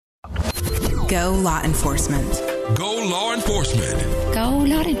Go Law Enforcement. Go Law Enforcement. Go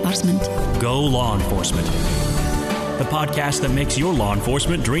Law Enforcement. Go Law Enforcement. The podcast that makes your law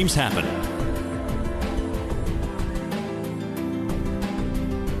enforcement dreams happen.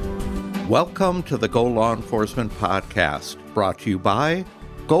 Welcome to the Go Law Enforcement podcast, brought to you by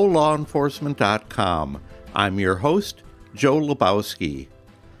GoLawEnforcement.com. I'm your host, Joe Lebowski.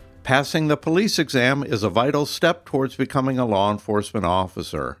 Passing the police exam is a vital step towards becoming a law enforcement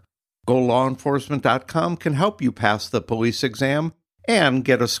officer. GoLawEnforcement.com can help you pass the police exam and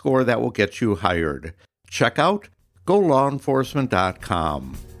get a score that will get you hired. Check out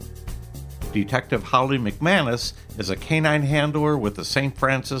GoLawEnforcement.com. Detective Holly McManus is a canine handler with the St.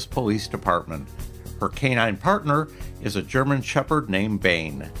 Francis Police Department. Her canine partner is a German Shepherd named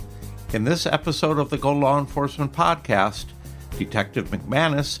Bane. In this episode of the Go Law Enforcement podcast, Detective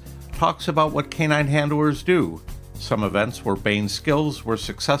McManus talks about what canine handlers do, some events where Bane's skills were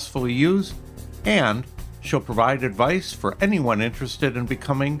successfully used, and she'll provide advice for anyone interested in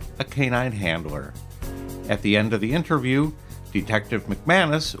becoming a canine handler. At the end of the interview, Detective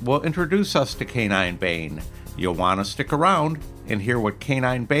McManus will introduce us to Canine Bane. You'll want to stick around and hear what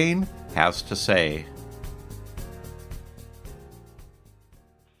Canine Bane has to say.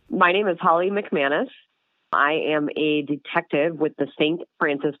 My name is Holly McManus. I am a detective with the St.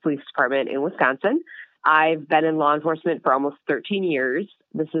 Francis Police Department in Wisconsin. I've been in law enforcement for almost 13 years.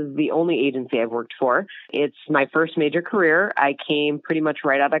 This is the only agency I've worked for. It's my first major career. I came pretty much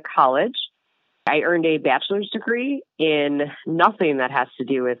right out of college. I earned a bachelor's degree in nothing that has to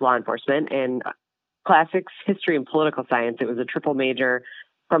do with law enforcement and classics, history, and political science. It was a triple major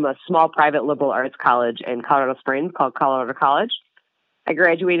from a small private liberal arts college in Colorado Springs called Colorado College. I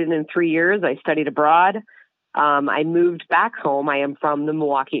graduated in 3 years. I studied abroad. I moved back home. I am from the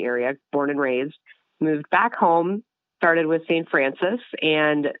Milwaukee area, born and raised. Moved back home, started with St. Francis,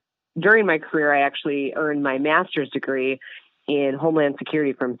 and during my career, I actually earned my master's degree in Homeland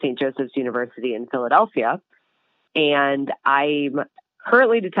Security from St. Joseph's University in Philadelphia. And I'm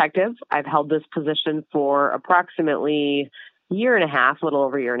currently detective. I've held this position for approximately a year and a half, a little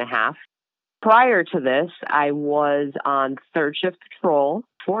over a year and a half. Prior to this, I was on third shift patrol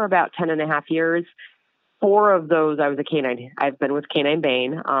for about 10 and a half years. 4 of those, I was a canine. I've been with Canine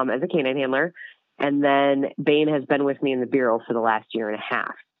Bane as a canine handler. And then Bane has been with me in the Bureau for the last year and a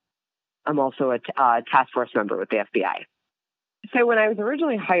half. I'm also a task force member with the FBI. So when I was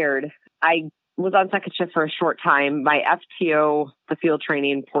originally hired, I was on second shift for a short time. My FTO, the field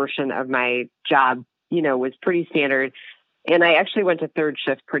training portion of my job, was pretty standard. And I actually went to third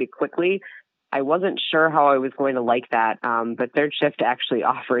shift pretty quickly. I wasn't sure how I was going to like that, but third shift actually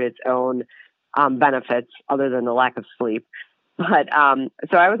offered its own benefits other than the lack of sleep. But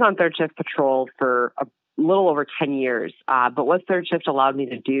so I was on third shift patrol for a little over 10 years. But what third shift allowed me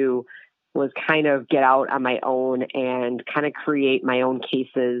to do was kind of get out on my own and kind of create my own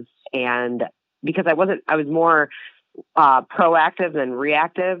cases. And because I was more proactive than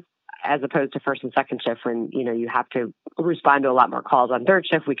reactive, as opposed to first and second shift when, you have to respond to a lot more calls. On third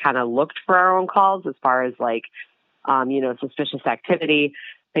shift, we kind of looked for our own calls as far as suspicious activity,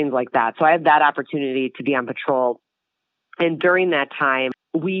 things like that. So I had that opportunity to be on patrol. And during that time,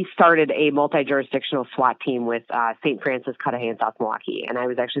 we started a multi-jurisdictional SWAT team with St. Francis, Cudahy, and South Milwaukee. And I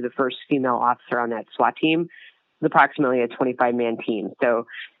was actually the first female officer on that SWAT team. It was approximately a 25-man team. So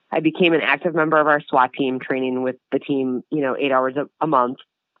I became an active member of our SWAT team, training with the team, 8 hours a month.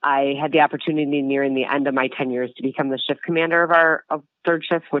 I had the opportunity nearing the end of my 10 years to become the shift commander of third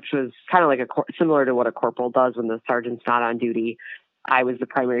shift, which was kind of like similar to what a corporal does when the sergeant's not on duty. I was the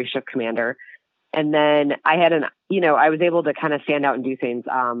primary shift commander. And then I had I was able to kind of stand out and do things,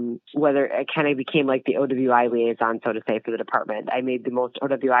 whether it kind of became like the OWI liaison, so to say, for the department. I made the most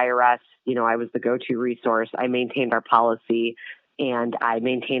OWI arrests. I was the go-to resource. I maintained our policy, and I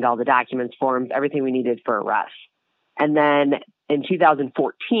maintained all the documents, forms, everything we needed for arrests. And then in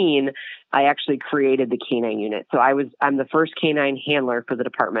 2014, I actually created the canine unit. So I'm the first canine handler for the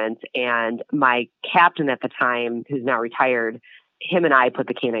department, and my captain at the time, who's now retired, him and I put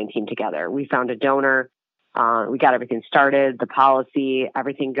the canine team together. We found a donor. We got everything started, the policy,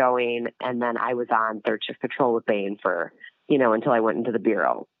 everything going. And then I was on third shift patrol with Bane for, until I went into the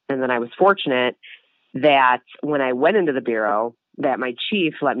Bureau. And then I was fortunate that when I went into the Bureau, that my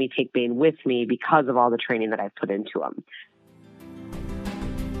chief let me take Bane with me because of all the training that I've put into him.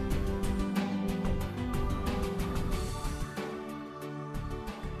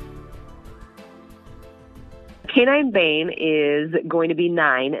 Canine Bane is going to be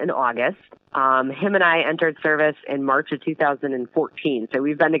 9 in August. Him and I entered service in March of 2014. So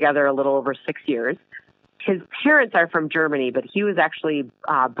we've been together a little over 6 years. his parents are from Germany, but he was actually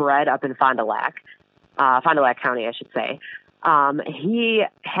bred up in Fond du Lac County, I should say.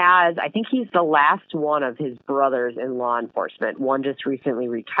 I think he's the last one of his brothers in law enforcement. One just recently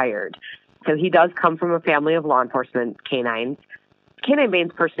retired. So he does come from a family of law enforcement canines. Canine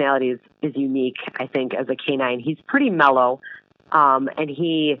Bane's personality is unique, I think, as a canine. He's pretty mellow, and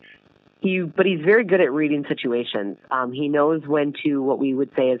but he's very good at reading situations. He knows when to, what we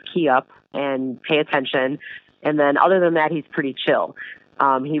would say is key up and pay attention. And then other than that, he's pretty chill.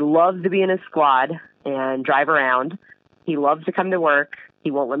 He loves to be in his squad and drive around. He loves to come to work.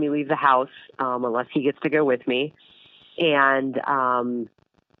 He won't let me leave the house unless he gets to go with me. And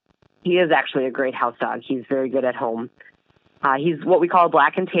he is actually a great house dog. He's very good at home. He's what we call a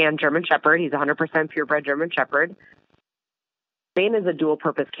black and tan German Shepherd. He's 100% purebred German Shepherd. Bane is a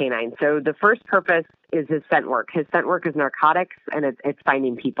dual-purpose canine. So the first purpose is his scent work. His scent work is narcotics, and it's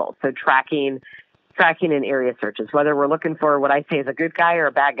finding people. So tracking and area searches, whether we're looking for what I say is a good guy or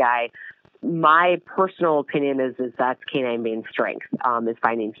a bad guy. My personal opinion is that's Canine Bane's strength, is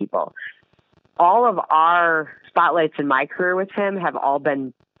finding people. All of our spotlights in my career with him have all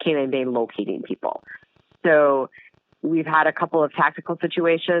been Canine Bane locating people. So we've had a couple of tactical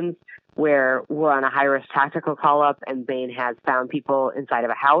situations where we're on a high-risk tactical call-up, and Bane has found people inside of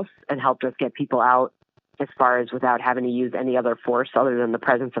a house and helped us get people out as far as without having to use any other force other than the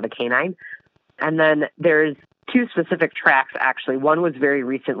presence of a canine. And then there's two specific tracks, actually. One was very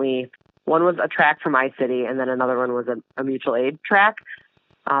recently. One was a track from iCity, and then another one was a mutual aid track.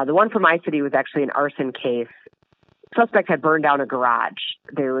 The one from iCity was actually an arson case. Suspect had burned down a garage.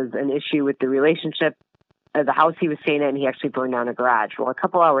 There was an issue with the relationship of the house he was staying in, and he actually burned down a garage. Well, a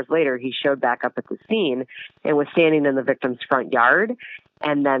couple hours later, he showed back up at the scene and was standing in the victim's front yard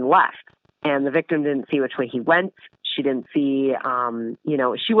and then left. And the victim didn't see which way he went. She didn't see,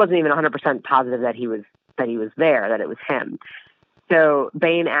 she wasn't even 100% positive that he was there, that it was him. So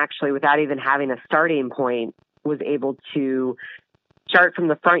Bane actually, without even having a starting point, was able to start from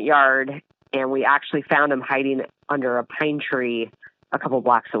the front yard, and we actually found him hiding under a pine tree a couple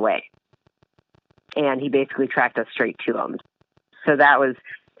blocks away. And he basically tracked us straight to him. So that was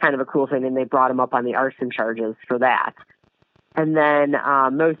kind of a cool thing, and they brought him up on the arson charges for that. And then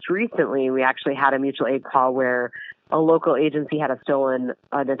most recently, we actually had a mutual aid call where a local agency had an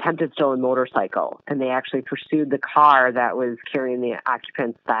attempted stolen motorcycle, and they actually pursued the car that was carrying the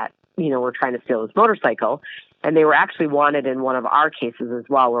occupants that, were trying to steal his motorcycle. And they were actually wanted in one of our cases as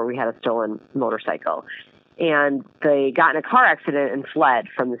well, where we had a stolen motorcycle. And they got in a car accident and fled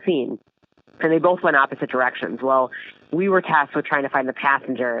from the scene. And they both went opposite directions. Well, we were tasked with trying to find the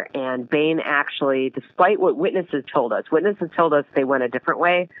passenger, and Bane actually, despite what witnesses told us they went a different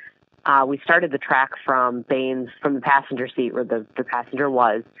way. We started the track from the passenger seat where the passenger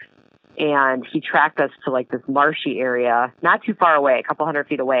was, and he tracked us to like this marshy area, not too far away, a couple hundred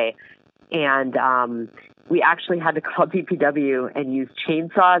feet away. And we actually had to call DPW and use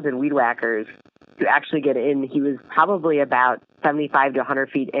chainsaws and weed whackers to actually get in. He was probably about 75 to 100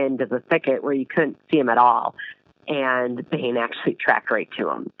 feet into the thicket where you couldn't see him at all. And Bane actually tracked right to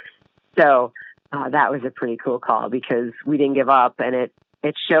him. So that was a pretty cool call because we didn't give up. And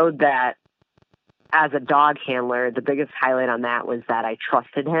it showed that as a dog handler, the biggest highlight on that was that I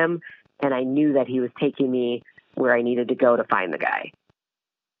trusted him and I knew that he was taking me where I needed to go to find the guy.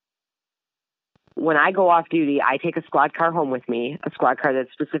 When I go off duty, I take a squad car home with me, a squad car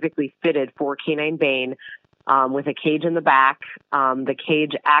that's specifically fitted for Canine Bane with a cage in the back. The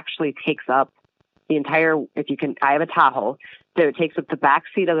cage actually takes up the entire, I have a Tahoe, so it takes up the back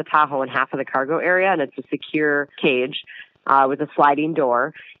seat of the Tahoe and half of the cargo area, and it's a secure cage with a sliding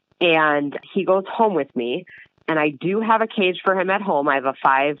door. And he goes home with me, and I do have a cage for him at home. I have a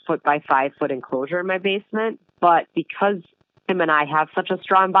 5-foot by 5-foot enclosure in my basement, but because him and I have such a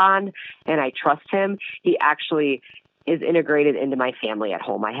strong bond and I trust him, he actually is integrated into my family at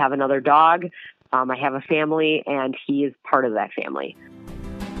home. I have another dog, I have a family, and he is part of that family.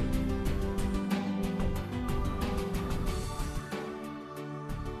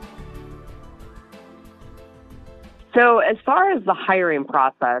 So as far as the hiring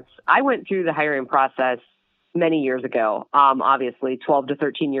process, I went through the hiring process many years ago, obviously 12 to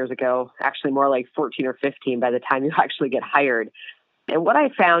 13 years ago, actually more like 14 or 15 by the time you actually get hired. And what I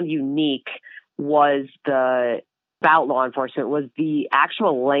found unique about law enforcement was the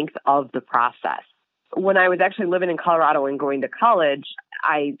actual length of the process. When I was actually living in Colorado and going to college,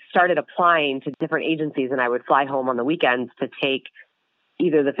 I started applying to different agencies, and I would fly home on the weekends to take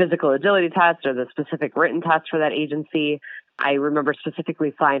either the physical agility test or the specific written test for that agency. I remember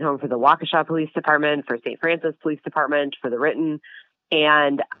specifically flying home for the Waukesha Police Department, for St. Francis Police Department, for the written.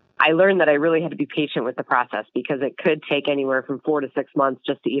 And I learned that I really had to be patient with the process because it could take anywhere from 4 to 6 months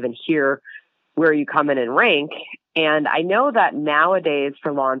just to even hear where you come in and rank. And I know that nowadays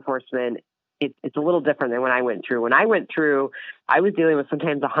for law enforcement, it's a little different than when I went through. When I went through, I was dealing with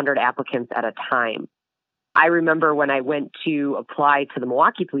sometimes 100 applicants at a time. I remember when I went to apply to the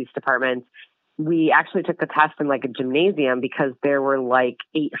Milwaukee Police Department, we actually took the test in like a gymnasium because there were like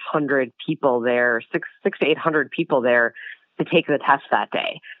 800 people there, six to 800 people there to take the test that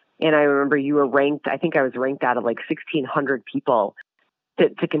day. And I remember you were ranked, I think I was ranked out of like 1,600 people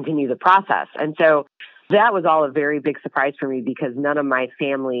to continue the process. And so that was all a very big surprise for me because none of my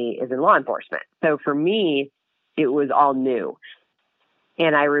family is in law enforcement. So for me, it was all new.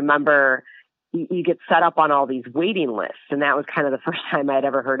 And I remember you get set up on all these waiting lists. And that was kind of the first time I'd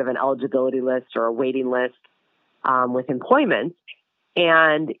ever heard of an eligibility list or a waiting list with employment.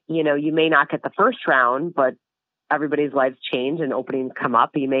 And, you know, you may not get the first round, but everybody's lives change and openings come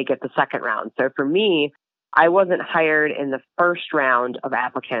up. You may get the second round. So for me, I wasn't hired in the first round of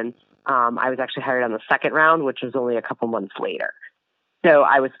applicants. I was actually hired on the second round, which was only a couple months later. So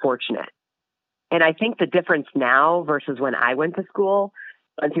I was fortunate. And I think the difference now versus when I went to school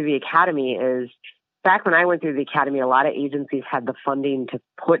and through the academy is back when I went through the academy, a lot of agencies had the funding to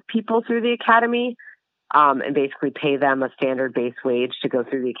put people through the academy and basically pay them a standard base wage to go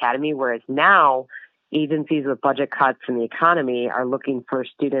through the academy. Whereas now agencies with budget cuts in the economy are looking for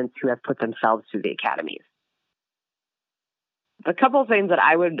students who have put themselves through the academies. A couple of things that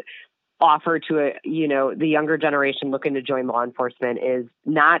I would offer to the younger generation looking to join law enforcement is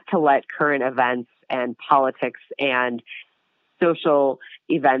not to let current events and politics and social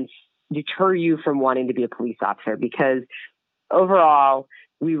events deter you from wanting to be a police officer, because overall,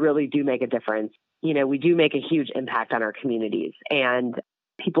 we really do make a difference. You know, we do make a huge impact on our communities, and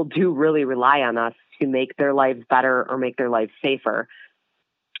people do really rely on us to make their lives better or make their lives safer.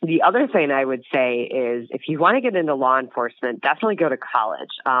 The other thing I would say is if you want to get into law enforcement, definitely go to college.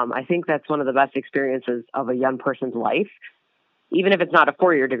 I think that's one of the best experiences of a young person's life, even if it's not a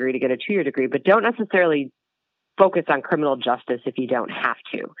 4-year degree, to get a 2-year degree, but don't necessarily focus on criminal justice if you don't have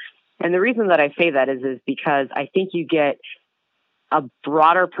to. And the reason that I say that is because I think you get a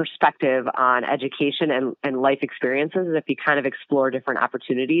broader perspective on education and life experiences if you kind of explore different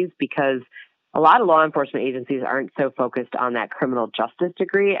opportunities, because a lot of law enforcement agencies aren't so focused on that criminal justice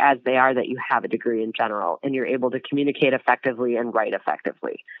degree as they are that you have a degree in general and you're able to communicate effectively and write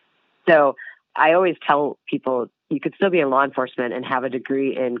effectively. So I always tell people you could still be in law enforcement and have a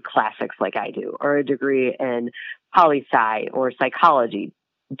degree in classics like I do, or a degree in poli-sci or psychology.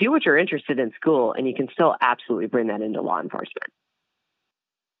 Do what you're interested in school, and you can still absolutely bring that into law enforcement.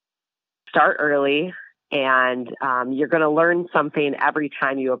 Start early, and you're going to learn something every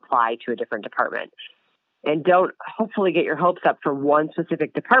time you apply to a different department. And don't hopefully get your hopes up for one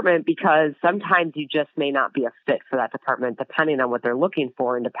specific department, because sometimes you just may not be a fit for that department depending on what they're looking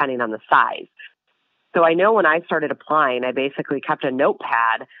for and depending on the size. So I know when I started applying, I basically kept a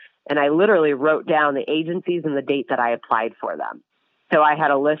notepad and I literally wrote down the agencies and the date that I applied for them. So I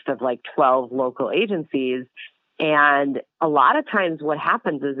had a list of like 12 local agencies. And a lot of times what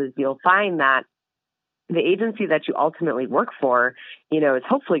happens is you'll find that the agency that you ultimately work for, is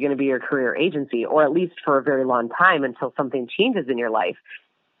hopefully going to be your career agency, or at least for a very long time until something changes in your life.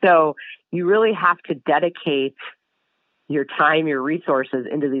 So you really have to dedicate your time, your resources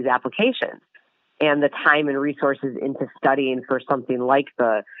into these applications, and the time and resources into studying for something like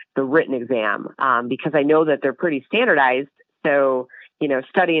the written exam, because I know that they're pretty standardized. So,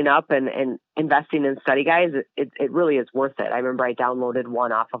 studying up and investing in study guides, it really is worth it. I remember I downloaded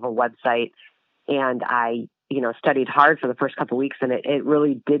one off of a website, and I, studied hard for the first couple of weeks, and it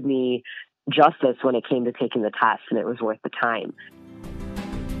really did me justice when it came to taking the test, and it was worth the time.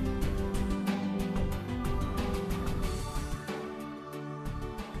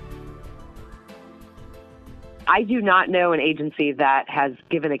 I do not know an agency that has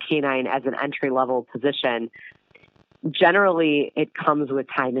given a canine as an entry-level position. Generally, it comes with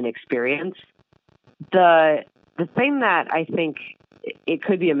time and experience. The thing that I think it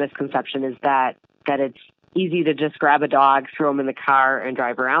could be a misconception is that it's easy to just grab a dog, throw them in the car, and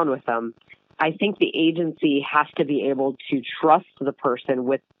drive around with them. I think the agency has to be able to trust the person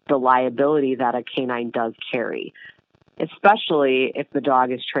with the liability that a canine does carry, especially if the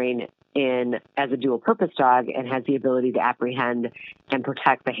dog is trained in as a dual purpose dog and has the ability to apprehend and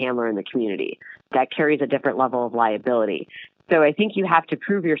protect the handler in the community. That carries a different level of liability. So I think you have to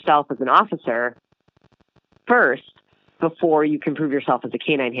prove yourself as an officer first before you can prove yourself as a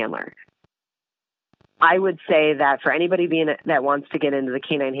canine handler. I would say that for anybody that wants to get into the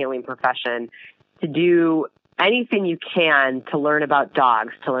canine handling profession, to do anything you can to learn about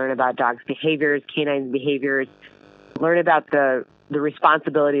dogs, behaviors, canine behaviors, learn about the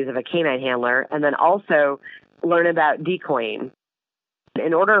responsibilities of a canine handler, and then also learn about decoying.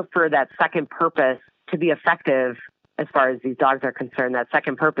 In order for that second purpose to be effective, as far as these dogs are concerned, that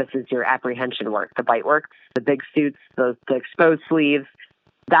second purpose is your apprehension work, the bite work, the big suits, the exposed sleeves.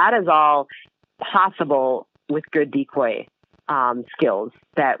 That is all possible with good decoy skills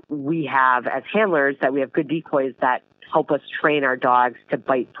that we have as handlers, that we have good decoys that help us train our dogs to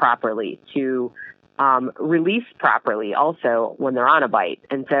bite properly, to release properly also when they're on a bite.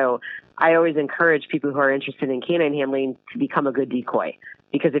 And so I always encourage people who are interested in canine handling to become a good decoy,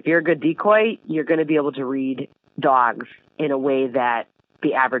 because if you're a good decoy, you're going to be able to read dogs in a way that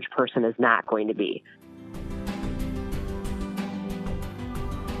the average person is not going to be.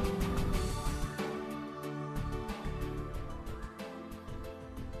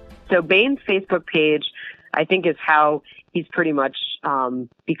 So Bane's Facebook page, I think, is how he's pretty much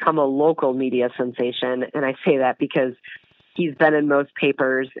become a local media sensation. And I say that because he's been in most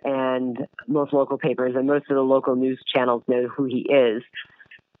papers and most local papers, and most of the local news channels know who he is.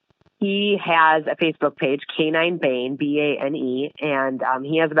 He has a Facebook page, Canine Bane, Bane, and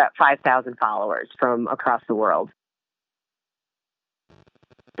he has about 5,000 followers from across the world.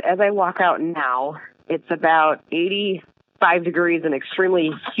 As I walk out now, it's about 85 degrees and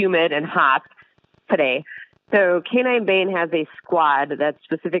extremely humid and hot today. So Canine Bane has a squad that's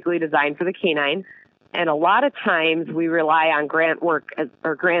specifically designed for the canine. And a lot of times we rely on grants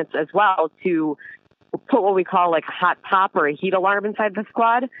as well to put what we call like a hot top or a heat alarm inside the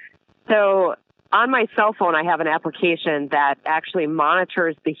squad. So on my cell phone, I have an application that actually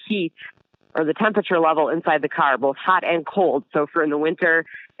monitors the heat or the temperature level inside the car, both hot and cold. So for in the winter,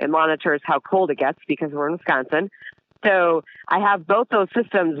 it monitors how cold it gets because we're in Wisconsin. So I have both those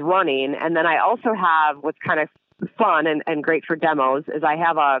systems running. And then I also have what's kind of fun and great for demos is I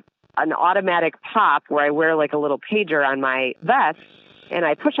have an automatic pop where I wear like a little pager on my vest, and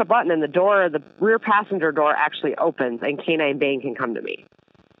I push a button and the rear passenger door actually opens and Canine Bane can come to me.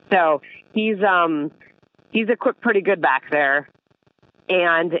 So he's equipped pretty good back there.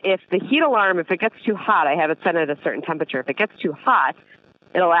 And if the heat alarm, if it gets too hot, I have it set at a certain temperature. If it gets too hot,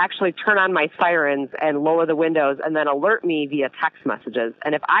 it'll actually turn on my sirens and lower the windows and then alert me via text messages.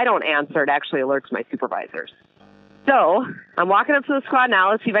 And if I don't answer, it actually alerts my supervisors. So I'm walking up to the squad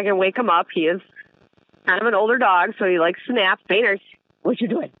now. Let's see if I can wake him up. He is kind of an older dog, so he likes to nap. Baners, what you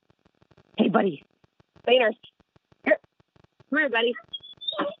doing? Hey, buddy. Baners. Here. Come here, buddy.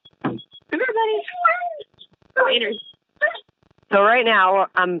 Come here, buddy. Baners. So right now,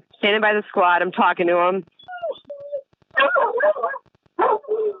 I'm standing by the squad. I'm talking to him.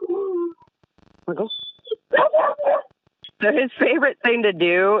 So his favorite thing to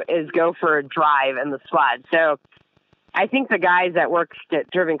do is go for a drive in the squad. So I think the guys at work get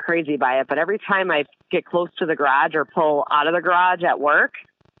driven crazy by it, but every time I get close to the garage or pull out of the garage at work,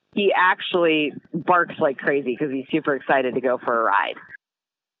 he actually barks like crazy because he's super excited to go for a ride.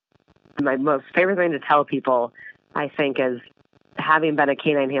 My most favorite thing to tell people, I think, is having been a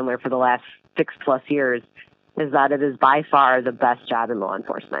canine handler for the last 6+ years, is that it is by far the best job in law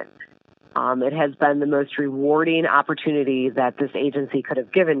enforcement. It has been the most rewarding opportunity that this agency could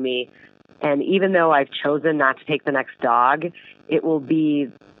have given me. And even though I've chosen not to take the next dog, it will be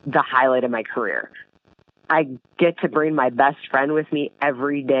the highlight of my career. I get to bring my best friend with me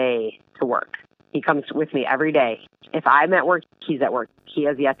every day to work. He comes with me every day. If I'm at work, he's at work. He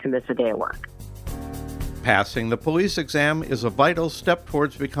has yet to miss a day at work. Passing the police exam is a vital step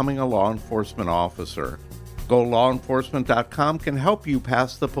towards becoming a law enforcement officer. GoLawEnforcement.com can help you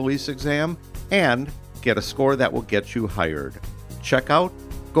pass the police exam and get a score that will get you hired. Check out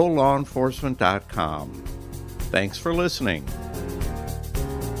GoLawEnforcement.com. Thanks for listening.